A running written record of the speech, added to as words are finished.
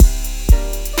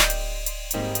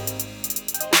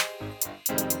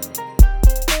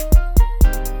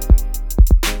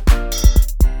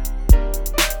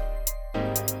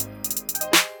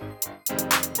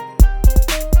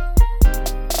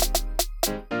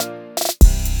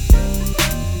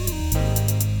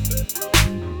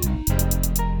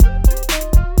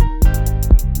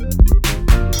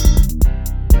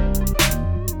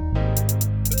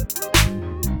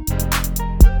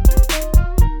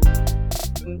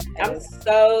I'm Yes.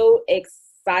 so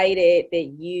excited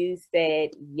that you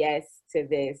said yes to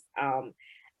this. Of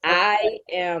I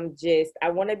am just, I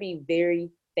want to be very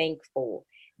thankful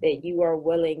that you are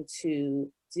willing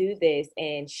to do this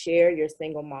and share your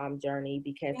single mom journey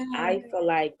because Yeah. I feel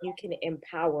like you can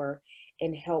empower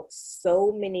and help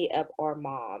so many of our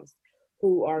moms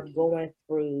who are going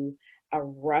through a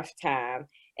rough time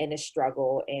and a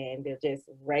struggle and they're just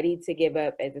ready to give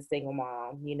up as a single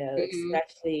mom, Mhm.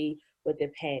 especially with the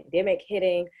pandemic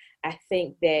hitting. I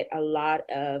think that a lot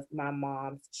of my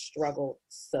moms struggled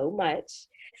so much.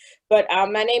 But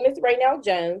my name is Raynell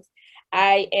Jones.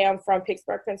 I am from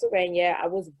Pittsburgh, Pennsylvania. I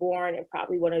was born in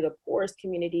probably one of the poorest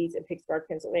communities in Pittsburgh,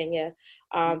 Pennsylvania.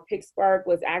 Pittsburgh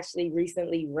was actually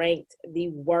recently ranked the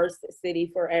worst city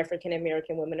for African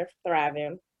American women to thrive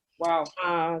in. Wow.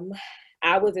 Um,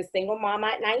 I was a single mom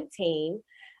at 19.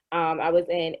 I was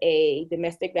in a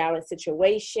domestic violence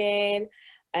situation.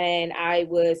 And I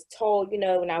was told,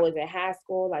 when I was in high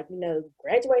school, like,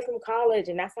 graduate from college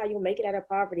and that's how you'll make it out of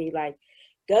poverty. Like,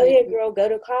 go ahead, Mhm. girl, go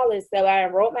to college. So I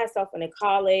enrolled myself in a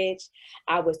college.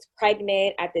 I was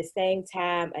pregnant at the same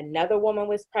time. Another woman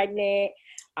was pregnant.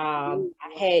 Ooh.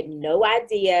 I had no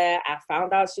idea. I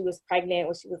found out she was pregnant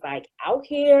when she was like out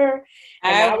here.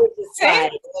 And I I was just same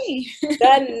like, with me.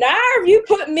 the nerve you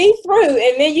put me through,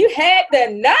 and then you had the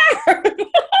nerve.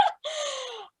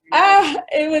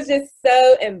 It was just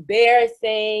so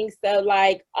embarrassing. So,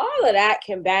 like, all of that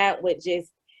combined with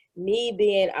just me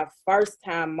being a first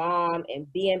time mom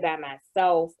and being by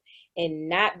myself and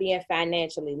not being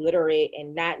financially literate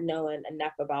and not knowing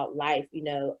enough about life,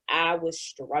 I was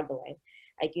struggling.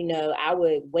 Like, I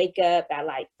would wake up at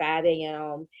like 5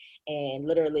 a.m. and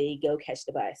literally go catch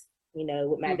the bus,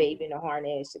 with my Mhm. baby in the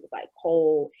harness. It was like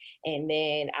cold. And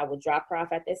then I would drop her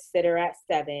off at the sitter at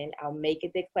 7. I'll make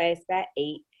it to class by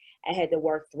 8. I had to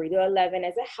work 3 to 11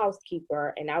 as a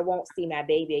housekeeper, and I won't see my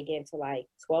baby again till like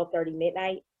 12:30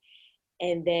 midnight.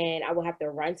 And then I will have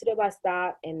to run to the bus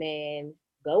stop and then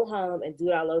go home and do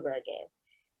it all over again.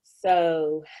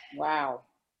 So Wow.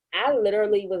 I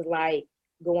literally was like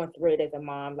going through it as a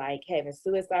mom, like having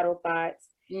suicidal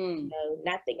thoughts, Mm.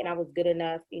 not thinking I was good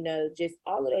enough, just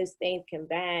all of those things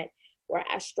combined where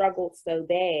I struggled so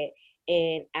bad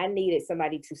and I needed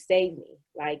somebody to save me.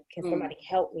 Like, can Mm. somebody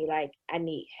help me? Like, I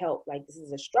need help. Like, this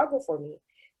is a struggle for me.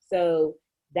 So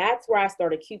that's where I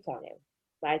started couponing.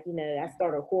 Like, I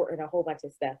started hoarding a whole bunch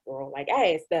of stuff, girl. Like, I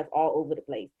had stuff all over the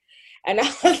place. And I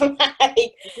was like, I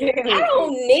Really?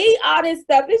 don't need all this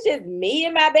stuff. It's just me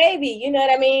and my baby. You know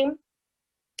what I mean?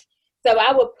 So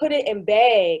I would put it in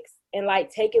bags and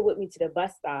like take it with me to the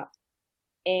bus stop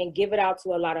and give it out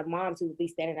to a lot of moms who would be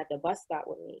standing at the bus stop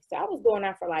with me. So I was doing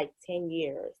that for like 10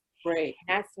 years. Great.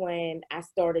 That's when I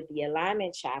started the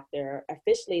alignment chapter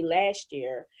officially last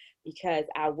year because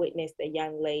I witnessed a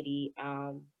young lady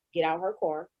get out her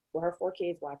car with her 4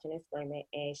 kids watching and screaming,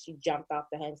 and she jumped off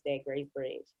the Hempstead Grace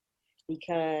Bridge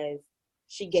because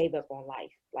she gave up on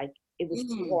life. Like, it was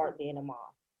too Mm. hard being a mom.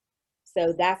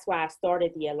 So that's why I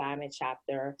started the Alignment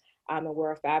chapter. And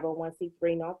we're a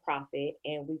 501c3 nonprofit,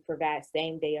 and we provide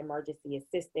same day emergency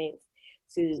assistance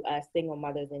to single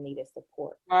mothers in need of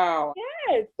support. Wow.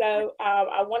 Yes, so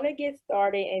I want to get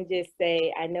started and just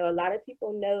say I know a lot of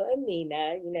people know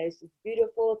Amina. She's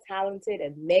beautiful, talented,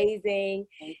 amazing,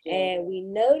 Thank you. and we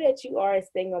know that you are a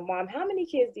single mom. How many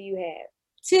kids do you have?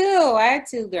 Two. I had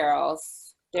two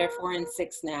girls. They're 4 and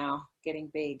 6 now, getting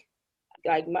big.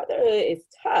 Like, motherhood is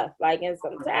tough. Like, and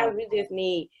Wow. sometimes we just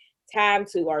need time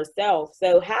to ourselves.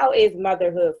 So how is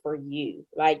motherhood for you?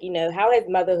 Like, how has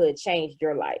motherhood changed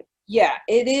your life? Yeah,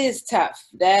 it is tough.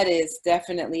 That is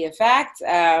definitely a fact.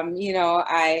 I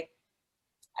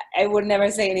would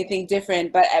never say anything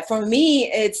different, but for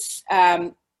me, it's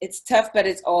tough, but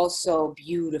it's also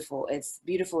beautiful. It's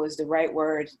beautiful is the right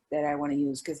word that I want to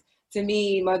use because to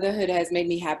me, motherhood has made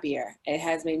me happier. It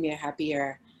has made me a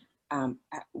happier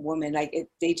woman. Like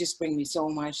they just bring me so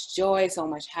much joy, so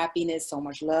much happiness, so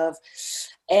much love,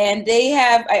 and they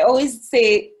have. I always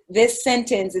say this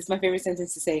sentence is my favorite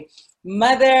sentence to say.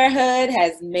 Motherhood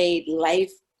has made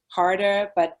life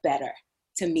harder but better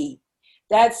to me.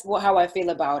 That's how I feel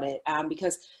about it,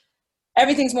 because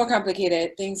everything's more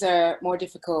complicated. Things are more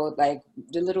difficult, like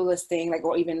the littlest thing, like,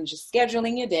 or even just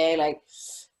scheduling your day, like,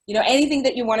 anything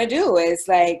that you want to do is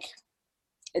like,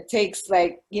 it takes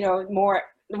like, more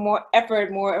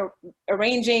effort, more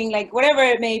arranging, like whatever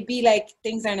it may be, like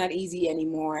things are not easy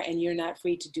anymore and you're not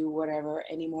free to do whatever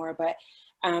anymore. But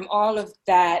all of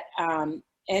that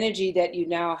energy that you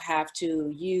now have to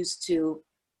use to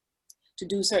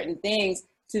do certain things,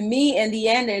 to me in the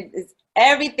end it's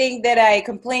everything that I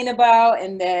complain about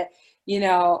and that you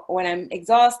know, when I'm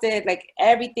exhausted, like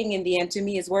everything in the end to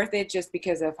me is worth it just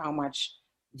because of how much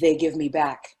they give me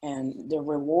back and the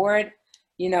reward,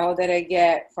 you know, that I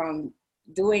get from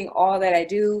doing all that I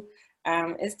do.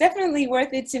 It's definitely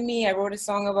worth it to me. I wrote a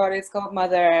song about it. It's called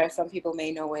Mother. Some people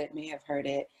may know it, may have heard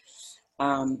it.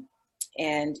 Um,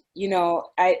 and, you know,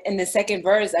 in the second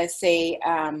verse, I say,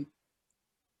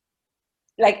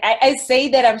 like I say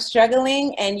that I'm struggling,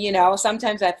 and you know,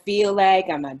 sometimes I feel like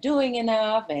I'm not doing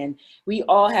enough, and we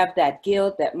all have that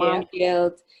guilt, that Yeah. mom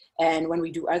guilt. And when we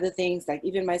do other things, like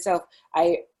even myself,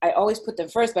 I always put them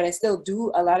first, but I still do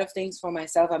a lot of things for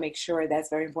myself. I make sure that's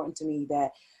very important to me, that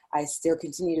I still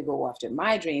continue to go after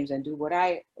my dreams and do what I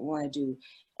want to do.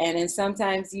 And then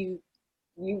sometimes you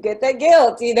get that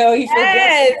guilt, you know, you feel guilty.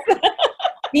 Yes.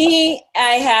 Me,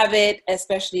 I have it,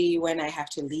 especially when I have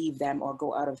to leave them or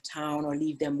go out of town or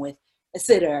leave them with a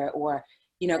sitter, or,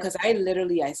 you know, because I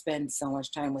spend so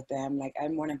much time with them. Like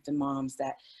I'm one of the moms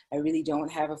that I really don't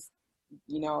have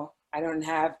you know, I don't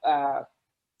have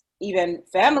even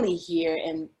family here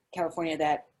in California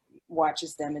that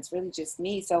watches them. It's really just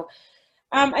me. So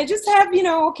I just have, you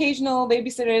know, occasional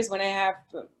babysitters when I have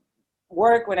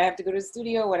work, when I have to go to the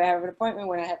studio, when I have an appointment,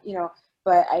 when I have, you know,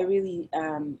 but I really,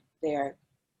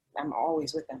 I'm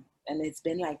always with them, and it's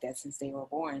been like that since they were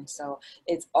born. So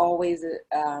it's always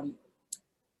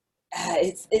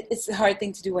it's a hard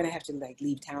thing to do when I have to like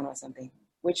leave town or something,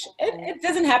 which it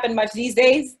doesn't happen much these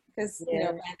days because you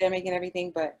know, Yeah. pandemic and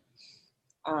everything. But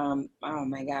oh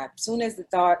my God, soon as the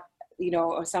thought, you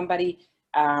know, or somebody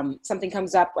something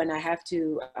comes up when I have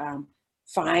to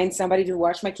find somebody to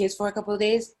watch my kids for a couple of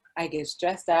days, I get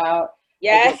stressed out. I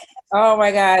get, Yes. oh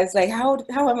my God, it's like how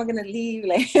am I gonna leave?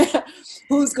 Like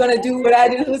who's gonna do what I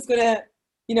do? Who's gonna,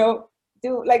 you know,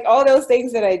 do like all those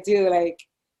things that I do? Like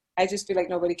I just feel like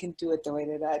nobody can do it the way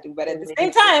that I do. But at the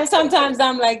same time, sometimes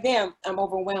I'm like, damn, I'm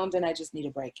overwhelmed and I just need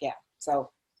a break. Yeah. So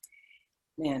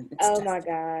man, it's Oh tough. my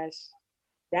gosh.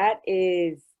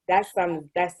 That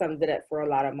sums it up for a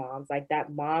lot of moms. Like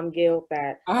that mom guilt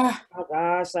that, Ah, oh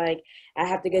gosh, like I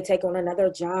have to go take on another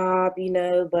job, you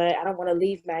know, but I don't want to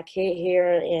leave my kid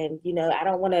here, and you know, I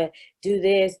don't want to do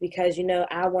this because you know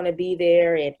I want to be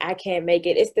there and I can't make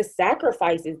it. It's the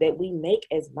sacrifices that we make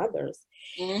as mothers.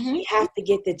 mm-hmm, We have to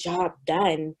get the job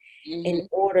done in mm-hmm.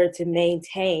 order to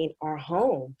maintain our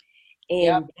home.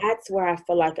 Yep. And that's where I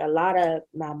feel like a lot of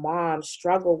my moms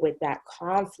struggle with that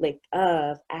conflict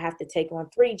of I have to take on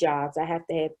three jobs. I have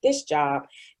to have this job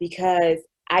because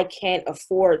I can't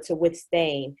afford to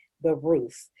withstand the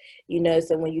roof. You know,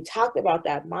 so when you talked about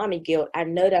that mommy guilt, I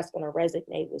know that's going to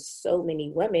resonate with so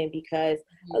many women because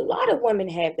a lot of women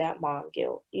have that mom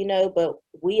guilt, you know, but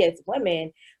we as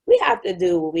women, we have to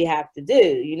do what we have to do,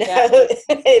 you Yeah. know,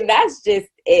 and that's just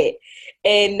it.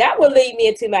 And that will lead me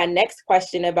into my next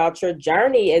question about your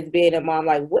journey as being a mom.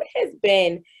 Like, what has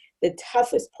been the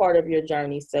toughest part of your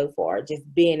journey so far, just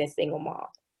being a single mom?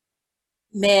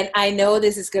 Man, I know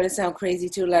this is going to sound crazy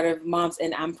to a lot of moms,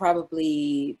 and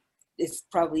it's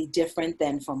probably different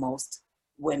than for most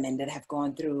women that have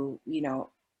gone through, you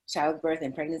know, childbirth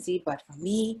and pregnancy. But for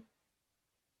me,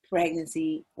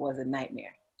 pregnancy was a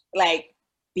nightmare. Like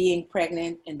being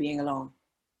pregnant and being alone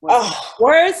was Oh,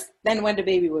 worse than when the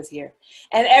baby was here.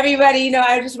 And everybody, you know,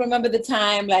 I just remember the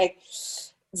time, like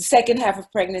the second half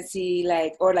of pregnancy,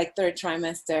 like, or like third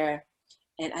trimester,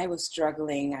 and I was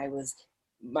struggling. I was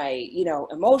you know,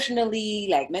 emotionally,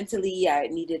 like mentally, I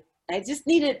just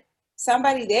needed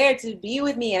somebody there to be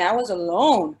with me, and I was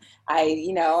alone.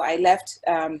 You know, I left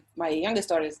my youngest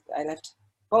daughters. I left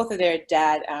both of their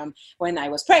dad when I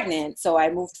was pregnant. So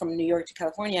I moved from New York to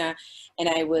California, and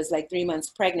I was like 3 months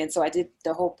pregnant. So I did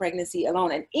the whole pregnancy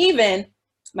alone, and even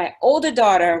my older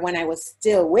daughter, when I was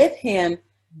still with him,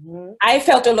 mhm. I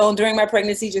felt alone during my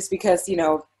pregnancy just because, you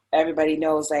know, everybody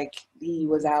knows like he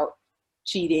was out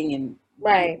cheating and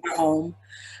Right, home.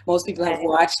 Most people have right.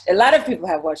 watched, a lot of people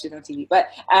have watched it on TV. But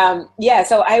yeah,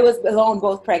 so I was alone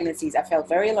both pregnancies. I felt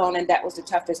very alone, and that was the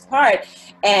toughest part.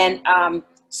 And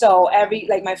so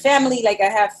like my family, like I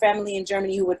have family in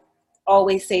Germany who would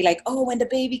always say like, oh, when the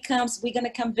baby comes, we're going to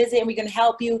come visit and we're going to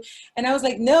help you. And I was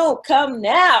like, no, come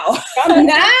now. Come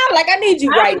now, like I need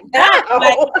you right I'm not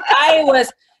like now. I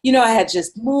was, you know, I had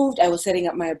just moved. I was setting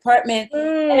up my apartment,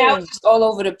 and I was Mm. just all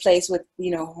over the place with, you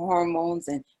know, hormones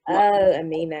and Oh,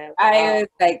 Amina, I wow. was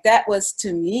like that was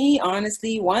to me,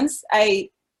 honestly, once I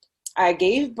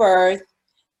gave birth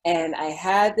and I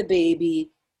had the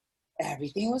baby,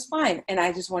 everything was fine. And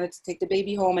I just wanted to take the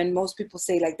baby home. And most people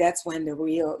say like that's when the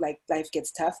real like life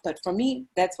gets tough. But for me,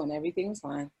 that's when everything was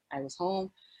fine. I was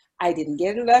home. I didn't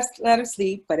get a lot of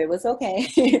sleep, but it was okay.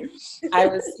 I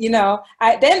was,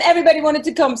 then everybody wanted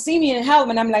to come see me and help.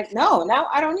 And I'm like, no, now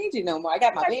I don't need you no more. I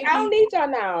got my Like, baby. I don't need y'all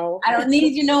now. I don't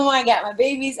need you no more. I got my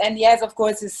babies. And yes, of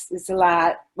course, it's a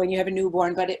lot when you have a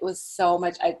newborn, but it was so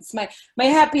much. It's my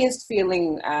happiest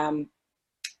feeling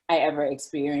I ever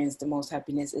experienced. The most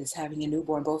happiness is having a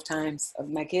newborn both times of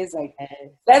my kids. Like,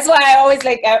 that's why I always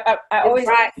like, I always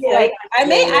feel like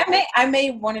I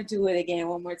may want to do it again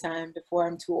one more time before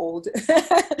I'm too old.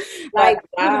 Like,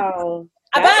 wow.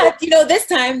 But this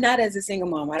time not as a single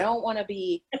mom. I don't want to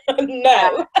be.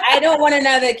 No, I don't want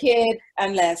another kid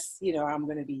unless I'm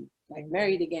going to be like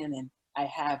married again and I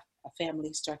have a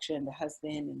family structure and a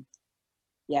husband. And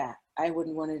yeah, I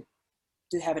wouldn't want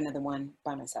to have another one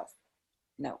by myself.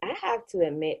 No. I have to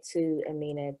admit too,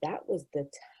 Amina, that was the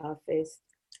toughest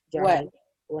journey. What?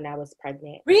 When I was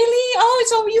pregnant. Really? Oh,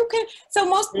 so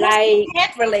most people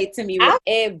can't relate to me.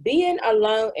 And being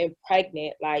alone and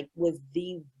pregnant, like, was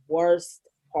the worst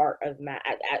part of my.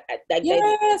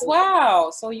 Yes,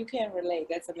 wow. So you can't relate.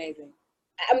 That's amazing.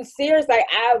 I'm serious. Like,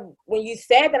 when you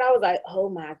said that, I was like, oh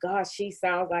my gosh, she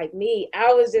sounds like me.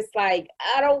 I was just like,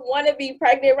 I don't want to be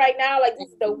pregnant right now. Like, this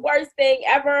is the worst thing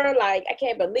ever. Like, I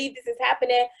can't believe this is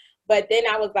happening. But then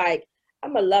I was like,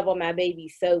 I'm gonna love on my baby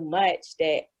so much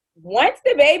that once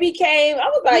the baby came, I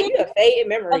was like, you a fading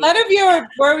memory. A lot of your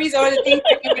worries or the things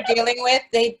that you were dealing with,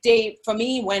 they for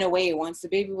me went away once the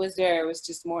baby was there. It was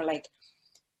just more like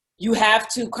you have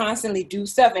to constantly do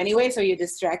stuff anyway, so you're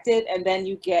distracted, and then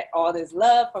you get all this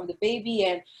love from the baby,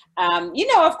 and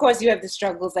of course you have the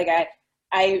struggles. Like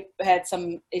I had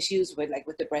some issues with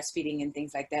the breastfeeding and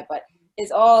things like that, but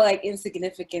it's all like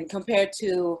insignificant compared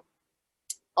to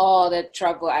all the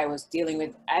trouble I was dealing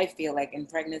with, I feel like, in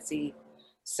pregnancy.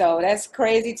 So that's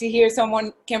crazy to hear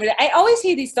someone can. I always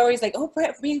hear these stories like, oh,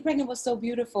 being pregnant was so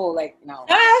beautiful. Like, no.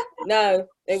 No,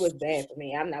 it was bad for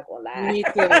me. I'm not going to lie. Me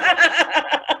too.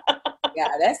 Yeah,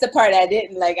 that's the part I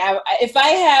didn't like. If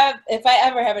I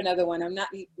ever have another one, I'm not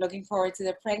looking forward to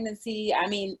the pregnancy. I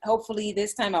mean, hopefully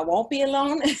this time I won't be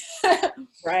alone.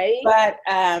 Right. But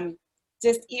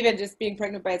just being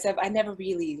pregnant by itself, I never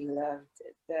really loved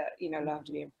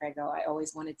loved being pregnant. I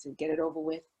always wanted to get it over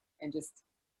with and just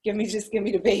give me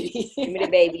the baby. Give me the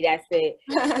baby. That's it.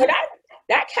 But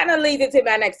that kind of leads into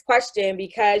my next question,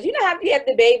 because how you have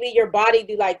the baby, your body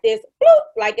do like this, bloop,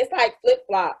 like it's like flip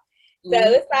flop. So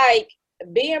it's like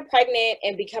being pregnant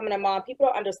and becoming a mom. People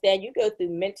don't understand. You go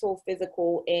through mental,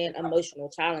 physical, and emotional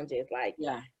challenges. Like,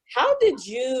 how did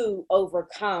you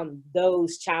overcome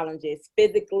those challenges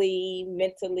physically,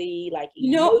 mentally, like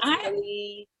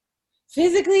emotionally?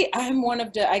 Physically, I'm one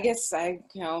of I guess I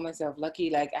count myself lucky.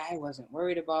 Like, I wasn't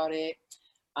worried about it.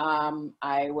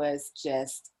 I was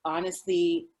just,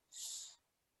 honestly,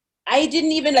 I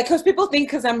didn't even because people think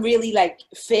because I'm really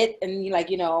fit and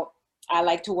I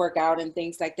like to work out and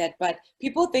things like that. But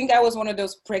people think I was one of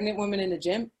those pregnant women in the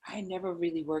gym. I never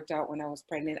really worked out when I was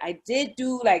pregnant. I did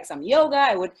do some yoga.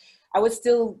 I would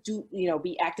still do,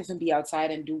 be active and be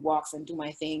outside and do walks and do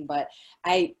my thing. But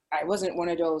I wasn't one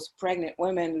of those pregnant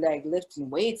women lifting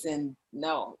weights. And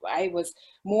no, I was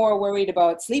more worried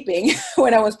about sleeping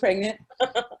when I was pregnant.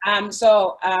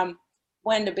 So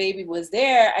when the baby was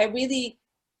there, I really,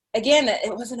 again,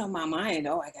 it wasn't on my mind.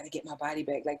 Oh, I got to get my body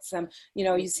back. Like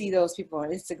you see those people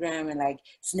on Instagram and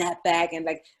snap back and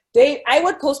I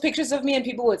would post pictures of me and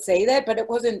people would say that, but it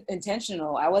wasn't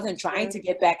intentional. I wasn't trying to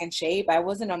get back in shape. I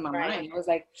wasn't on my mind. It was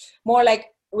more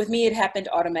with me, it happened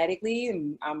automatically.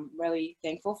 And I'm really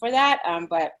thankful for that.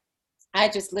 But I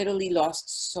just literally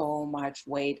lost so much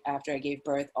weight after I gave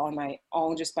birth on my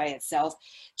own, just by itself,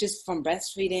 just from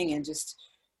breastfeeding and just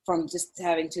from just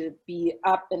having to be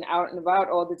up and out and about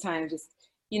all the time, just,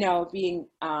 being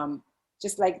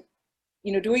just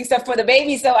doing stuff for the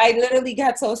baby. So I literally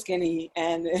got so skinny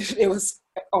and it was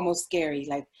almost scary.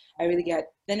 I really got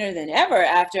thinner than ever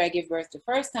after I gave birth the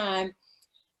first time.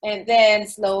 And then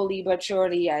slowly but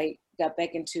surely I got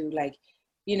back into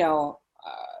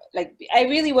I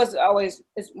really was always,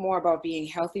 it's more about being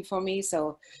healthy for me.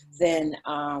 So then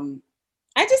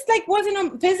I just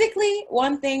wasn't physically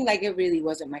one thing, it really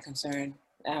wasn't my concern.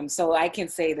 So I can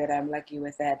say that I'm lucky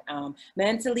with that.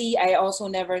 Mentally, I also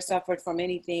never suffered from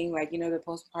anything the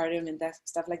postpartum and that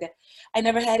stuff like that. I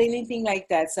never had anything like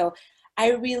that. So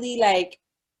I really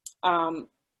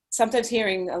sometimes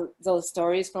hearing those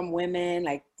stories from women,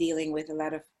 dealing with a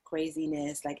lot of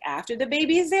craziness, after the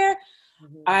baby is there.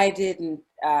 I didn't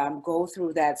go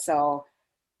through that. So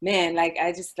man,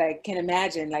 I just can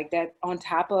imagine that on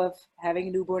top of having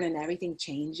a newborn and everything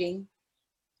changing,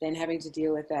 then having to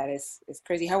deal with that is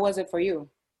crazy. How was it for you?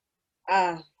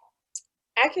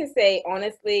 I I can say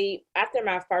honestly, after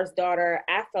my first daughter,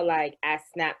 I feel like I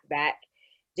snapped back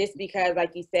just because,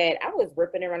 like you said, I was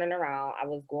ripping and running around. I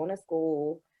was going to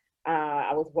school.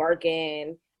 I was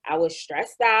working. I was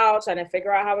stressed out, trying to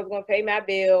figure out how I was going to pay my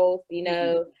bills.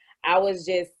 I was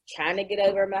just trying to get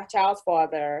over my child's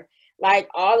father. Like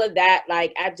all of that,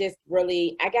 like I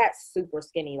got super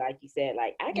skinny, like you said.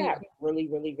 Like I got really,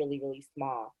 really, really, really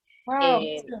small. Wow.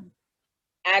 And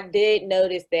I did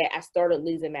notice that I started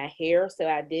losing my hair, so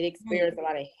I did experience a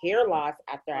lot of hair loss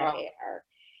after I Wow. had her.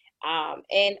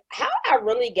 And how I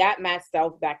really got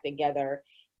myself back together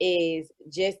is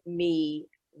just me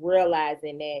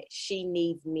realizing that she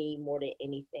needs me more than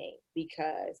anything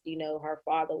because, her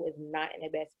father was not in the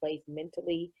best place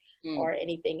mentally or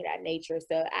anything of that nature.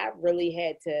 So I really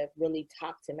had to really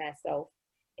talk to myself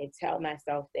and tell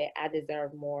myself that I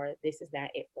deserve more. This is not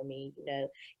it for me, because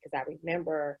I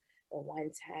remember the one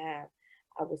time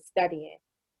I was studying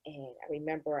and I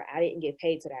remember I didn't get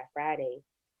paid till that Friday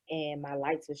and my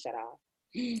lights were shut off.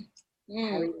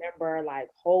 I remember like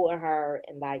holding her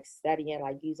and like studying,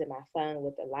 like using my phone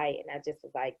with the light. And I just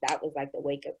was like, that was like the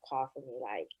wake up call for me.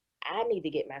 Like, I need to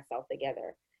get myself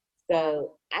together.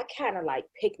 So I kind of like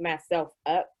picked myself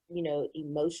up,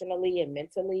 emotionally and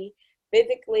mentally.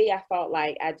 Physically, I felt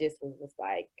like I just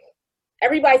like,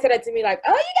 everybody said that to me, like,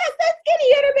 oh, you got so skinny,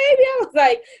 you had a baby. I was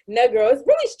like, no, girl, it's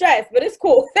really stressed, but it's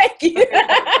cool. Thank you.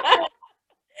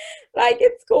 Like,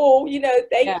 it's cool,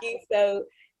 thank you. So,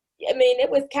 I mean, it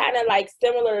was kind of like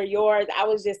similar to yours. I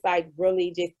was just like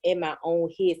really just in my own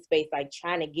headspace, like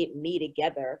trying to get me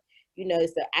together,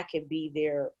 so I could be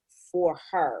there for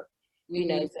her,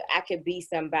 so I could be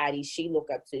somebody she look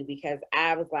up to because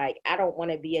I was like, I don't want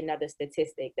to be another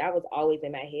statistic. That was always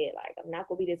in my head. Like, I'm not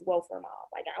going to be this welfare mom.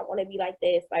 Like, I don't want to be like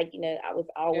this. Like, I was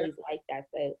always like that.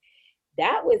 So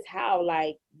that was how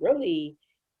like really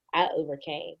I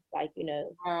overcame, like,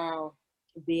 Wow.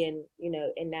 being,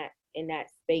 in that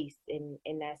space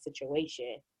in that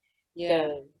situation. Yeah.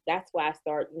 So that's why I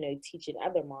start, teaching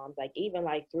other moms, like even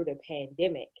like through the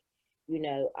pandemic,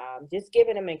 just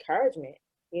giving them encouragement.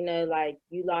 Like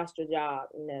you lost your job,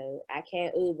 I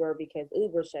can't Uber because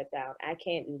Uber shut down. I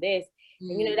can't do this.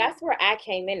 And that's where I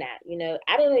came in at.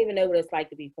 I don't even know what it's like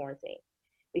to be quarantined.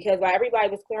 Because while everybody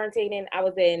was quarantining, I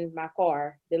was in my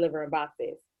car delivering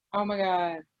boxes. Oh my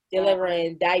God.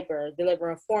 Delivering diapers,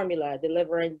 delivering formula,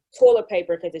 delivering toilet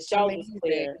paper because the shelves was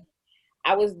clear.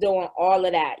 I was doing all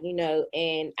of that,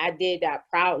 and I did that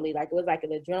proudly. Like it was like an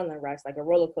adrenaline rush, like a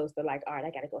roller coaster. Like, all right, I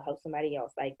gotta go help somebody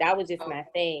else. Like that was just my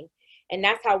thing, and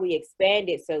that's how we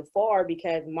expanded so far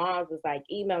because moms was like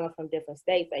emailing from different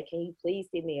states, like, can you please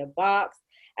send me a box?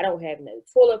 I don't have no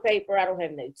toilet paper. I don't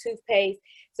have no toothpaste.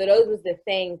 So those was the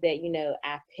things that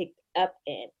I picked up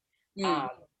in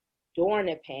during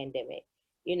the pandemic.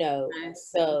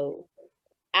 So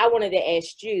I wanted to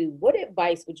ask you, what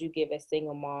advice would you give a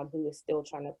single mom who is still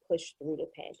trying to push through the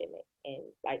pandemic and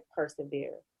like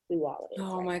persevere through all of this?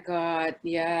 Oh my God.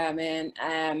 Yeah, man.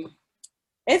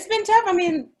 It's been tough. I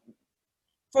mean,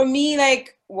 for me,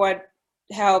 like what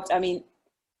helped, I mean,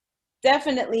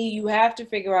 definitely you have to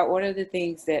figure out what are the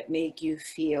things that make you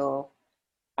feel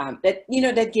that,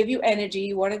 that give you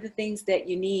energy. What are the things that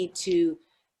you need to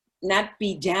not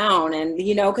be down and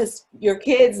because your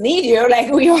kids need you,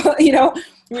 like we all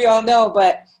we all know,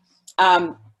 but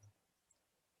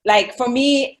like for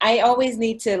me, I always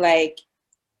need to like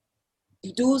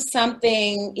do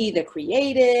something either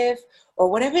creative or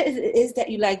whatever it is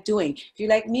that you like doing. If you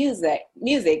like music,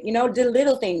 the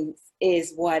little things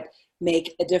is what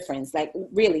make a difference. Like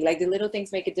really, like the little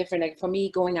things make a difference. Like for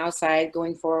me, going outside,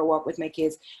 going for a walk with my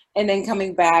kids and then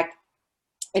coming back,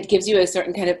 it gives you a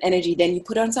certain kind of energy. Then you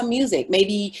put on some music.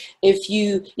 Maybe if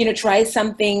you try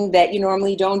something that you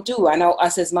normally don't do. I know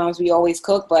us as moms, we always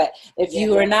cook, but if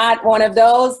you are not one of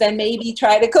those, then maybe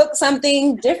try to cook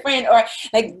something different, or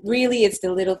like really it's the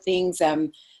little things.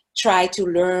 Try to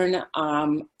learn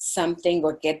something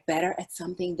or get better at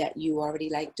something that you already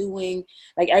like doing.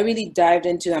 Like I really dived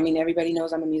into, I mean, everybody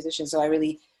knows I'm a musician, so I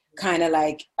really kind of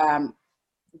like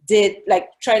did like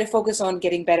try to focus on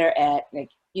getting better at like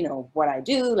what I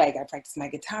do. Like I practice my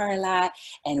guitar a lot,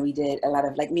 and we did a lot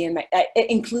of like I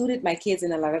included my kids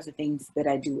in a lot of the things that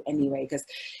I do anyway, because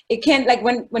it can, like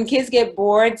when kids get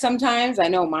bored sometimes, I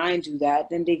know mine do that,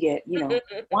 then they get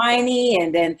whiny,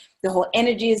 and then the whole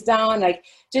energy is down. Like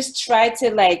just try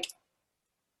to like,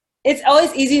 it's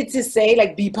always easy to say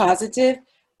like be positive,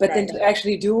 but then to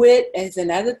actually do it is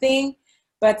another thing.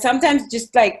 But sometimes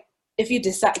just like if you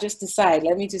decide,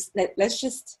 let's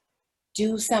just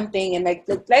do something and like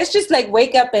let's just like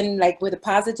wake up and like with a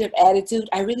positive attitude.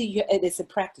 It's a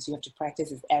practice. You have to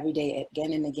practice it every day,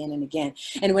 again and again and again.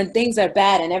 And when things are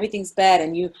bad and everything's bad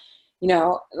and you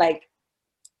know, like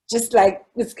just like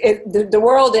the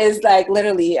world is like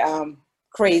literally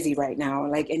crazy right now,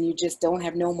 like, and you just don't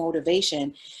have no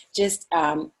motivation. Just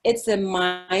it's a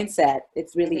mindset.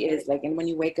 It really is like, and when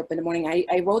you wake up in the morning,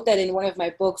 I wrote that in one of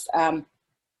my books.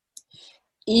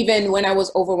 Even when I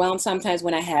was overwhelmed sometimes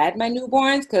when I had my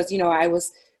newborns, because, you know, I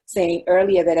was saying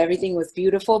earlier that everything was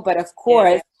beautiful, but of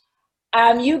course,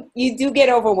 you do get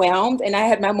overwhelmed. And I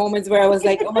had my moments where I was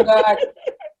like, oh my God,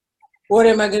 what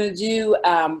am I going to do?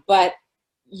 But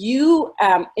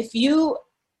if you,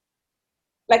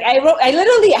 like I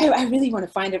really want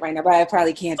to find it right now, but I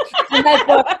probably can't. In my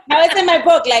book, no, it's in my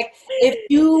book. Like if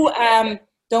you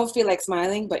don't feel like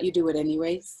smiling, but you do it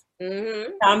anyways.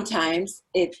 Mm-hmm. Sometimes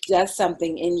it does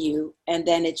something in you and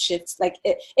then it shifts. Like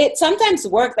it sometimes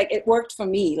worked. Like it worked for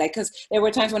me, like, because there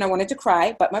were times when I wanted to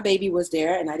cry, but my baby was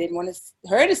there and I didn't want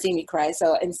her to see me cry.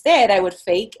 So instead I would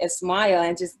fake a smile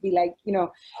and just be like, you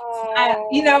know, smile,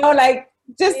 you know, like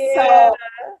just so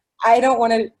I don't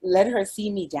want to let her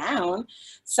see me down.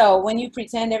 So when you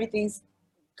pretend everything's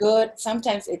good,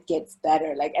 sometimes it gets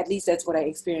better. Like at least that's what I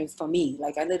experienced for me.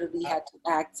 Like I literally had to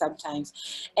act sometimes.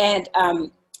 And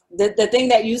the thing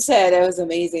that you said, it was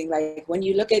amazing. Like when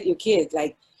you look at your kids,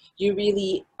 like you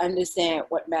really understand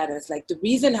what matters. Like the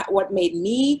reason what made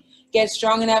me get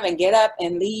strong enough and get up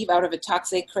and leave out of a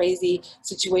toxic, crazy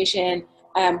situation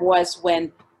was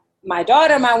when my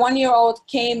daughter, my 1-year-old,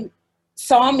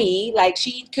 saw me. Like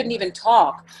she couldn't even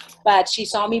talk, but she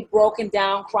saw me broken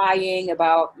down, crying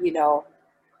about, you know,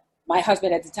 my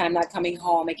husband at the time not coming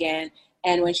home again.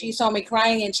 And when she saw me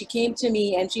crying and she came to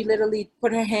me and she literally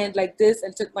put her hand like this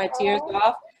and took my tears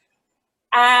off,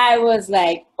 I was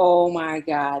like, oh my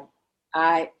God,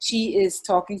 she is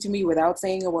talking to me without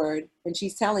saying a word. And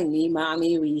she's telling me,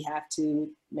 Mommy, we have to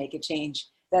make a change.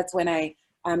 That's when I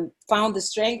found the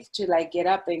strength to like get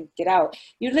up and get out.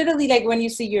 You literally, like when you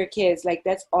see your kids, like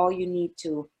that's all you need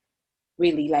to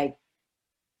really like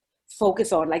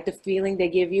focus on, like the feeling they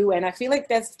give you. And I feel like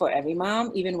that's for every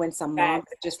mom, even when some moms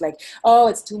are just like, oh,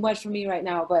 it's too much for me right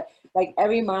now. But like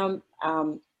every mom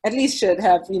at least should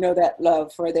have, you know, that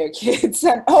love for their kids.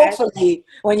 And hopefully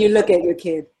when you look at your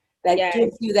kid, that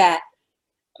gives you that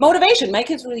motivation. My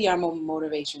kids really are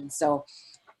motivation. So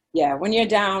yeah, when you're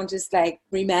down, just like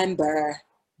remember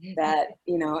that,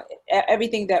 you know,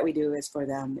 everything that we do is for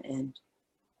them. And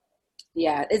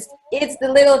yeah, it's the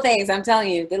little things. I'm telling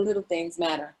you, the little things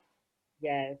matter.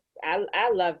 Yes,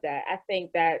 I love that. I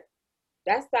think that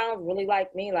sounds really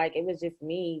like me. Like it was just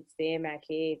me seeing my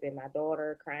kids and my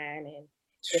daughter crying and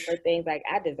different things. Like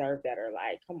I deserve better.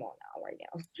 Like come on now, right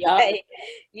now. Yeah. Like,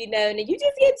 you know, and you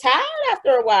just get tired after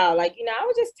a while. Like, you know, I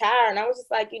was just tired and I was just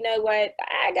like, you know what,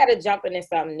 I gotta jump into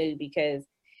something new because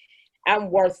I'm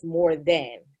worth more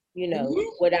than, you know,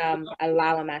 what I'm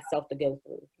allowing myself to go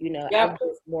through. You know, I'm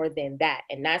worth more than that.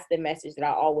 And that's the message that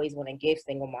I always want to give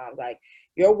single moms. Like,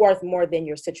 you're worth more than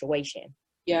your situation.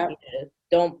 Yeah. You know,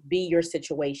 don't be your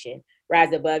situation.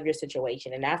 Rise above your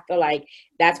situation. And I feel like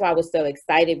that's why I was so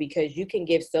excited, because you can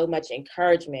give so much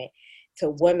encouragement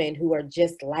to women who are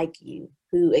just like you,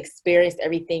 who experienced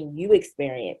everything you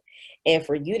experienced. And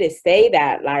for you to say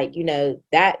that, like, you know,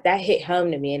 that hit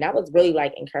home to me. And that was really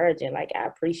like encouraging. Like, I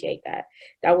appreciate that.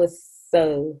 That was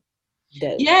so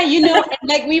dope. Yeah, you know,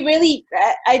 like we really,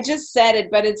 I just said it,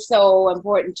 but it's so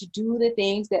important to do the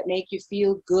things that make you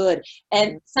feel good.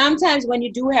 And sometimes when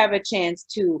you do have a chance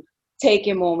to take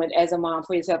a moment as a mom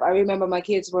for yourself, I remember my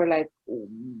kids were like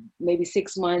maybe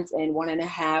 6 months and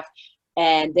 1.5.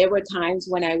 And there were times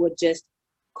when I would just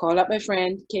call up my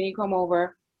friend, can you come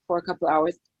over for a couple of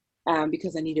hours?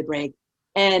 Because I need a break.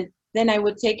 And then I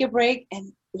would take a break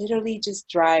and literally just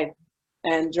drive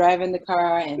in the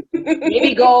car and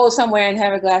maybe go somewhere and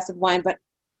have a glass of wine, but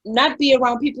not be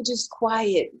around people, just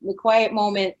the quiet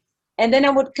moment. And then I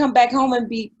would come back home and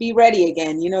be ready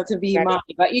again, you know, to be mom.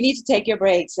 But you need to take your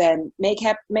breaks and make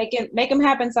them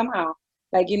happen somehow.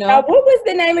 Like, you know. Now, what was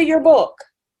the name of your book?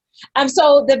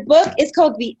 So the book is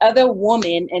called The Other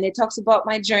Woman, and it talks about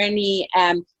my journey,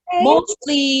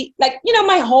 mostly like, you know,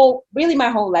 my whole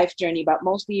life journey, but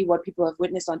mostly what people have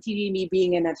witnessed on TV, me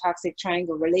being in a toxic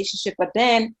triangle relationship, but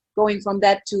then going from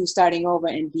that to starting over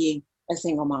and being a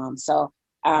single mom. So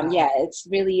yeah, it's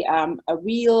really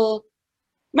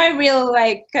my real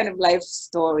like kind of life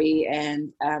story,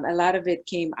 and a lot of it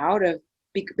came out of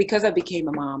because I became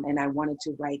a mom, and I wanted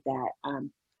to write that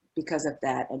because of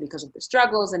that and because of the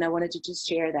struggles, and I wanted to just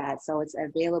share that. So it's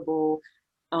available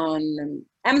on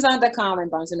Amazon.com and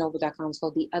BarnesandNoble.com. It's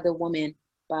called The Other Woman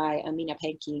by Amina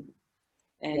Penki.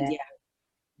 And yeah.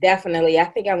 Definitely. I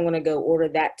think I'm going to go order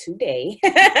that today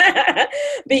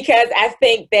because I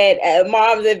think that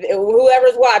moms, if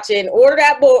whoever's watching, order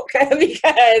that book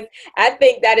because I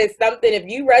think that is something, if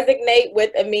you resonate with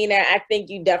Amina, I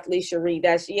think you definitely should read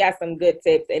that. She has some good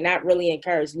tips, and that really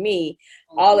encouraged me,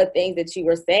 all the things that you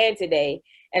were saying today.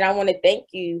 And I want to thank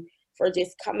you for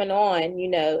just coming on, you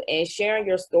know, and sharing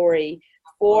your story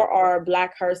for our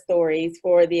Black Her Stories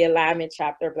for the Alignment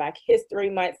Chapter Black History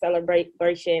Month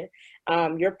celebration.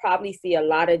 You'll probably see a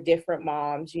lot of different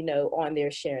moms, you know, on there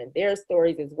sharing their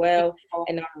stories as well.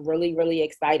 And I'm really, really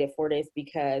excited for this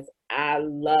because I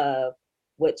love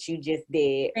what you just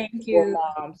did for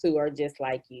moms who are just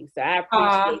like you. So I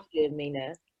appreciate you,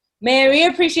 Amina. Man, we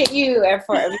appreciate you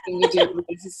for everything you do.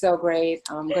 This is so great.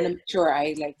 I'm going to make sure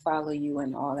I like follow you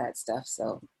and all that stuff.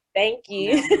 So thank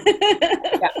you.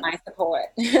 You got my support.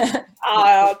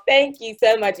 Oh, thank you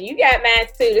so much. You got mine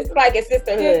too. This is like a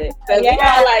sisterhood. So we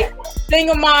all like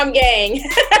single mom gang.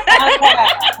 Oh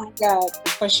my God,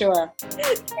 for sure.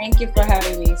 Thank you for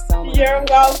having me so much. You're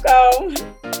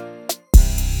welcome.